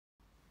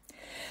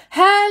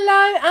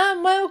Hello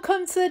and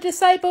welcome to the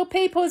Disabled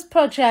People's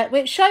Project,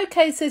 which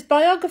showcases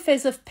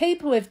biographies of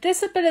people with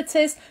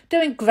disabilities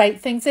doing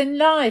great things in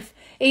life.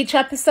 Each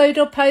episode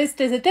or post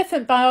is a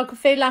different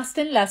biography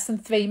lasting less than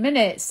 3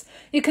 minutes.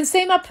 You can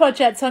see my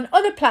project on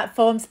other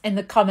platforms in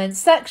the comments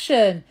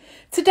section.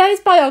 Today's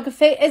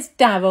biography is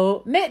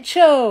Daryl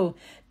Mitchell.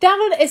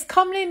 Daryl is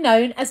commonly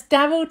known as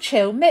Daryl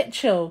Chill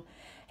Mitchell.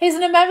 He's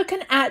an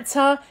American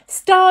actor,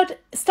 started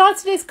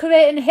his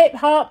career in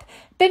hip-hop,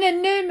 been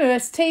in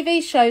numerous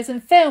TV shows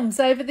and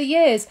films over the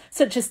years,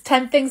 such as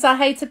 10 Things I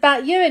Hate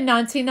About You in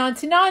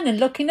 1999 and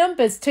Lucky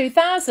Numbers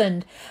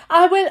 2000.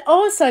 I will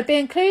also be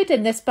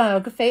including this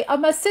biography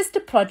on my sister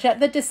project,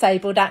 the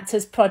Disabled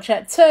Actors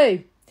Project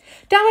too.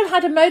 Daryl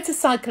had a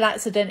motorcycle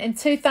accident in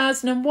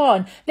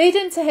 2001,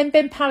 leading to him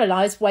being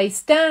paralysed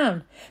waist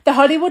down. The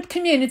Hollywood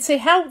community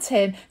helped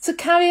him to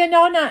carry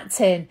on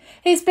acting.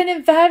 He's been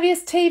in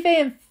various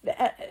TV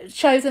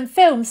shows and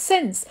films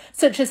since,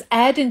 such as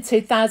Aired in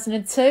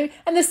 2002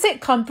 and the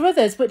sitcom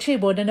Brothers, which he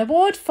won an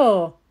award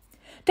for.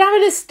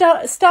 Daryl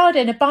has starred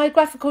in a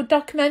biographical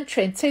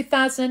documentary in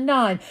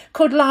 2009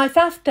 called Life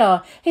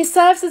After. He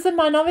serves as a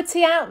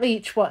minority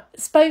outreach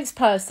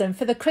spokesperson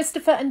for the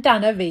Christopher and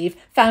Dana Reeve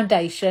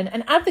Foundation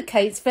and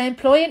advocates for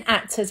employing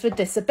actors with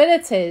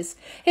disabilities.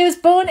 He was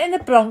born in the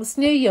Bronx,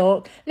 New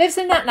York, lives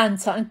in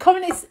Atlanta and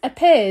currently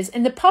appears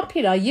in the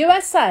popular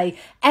USA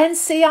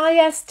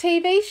NCIS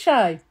TV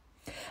show.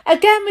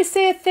 Again, we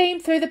see a theme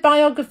through the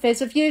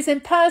biographies of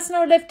using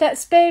personal lived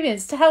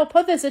experience to help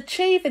others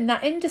achieve in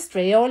that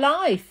industry or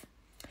life.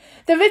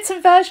 The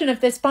written version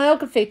of this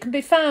biography can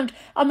be found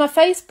on my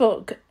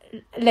Facebook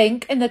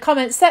link in the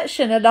comments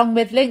section, along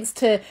with links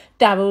to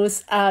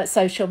Daryl's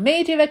social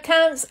media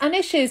accounts and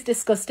issues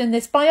discussed in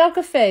this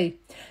biography.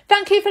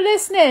 Thank you for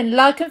listening.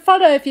 Like and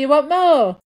follow if you want more.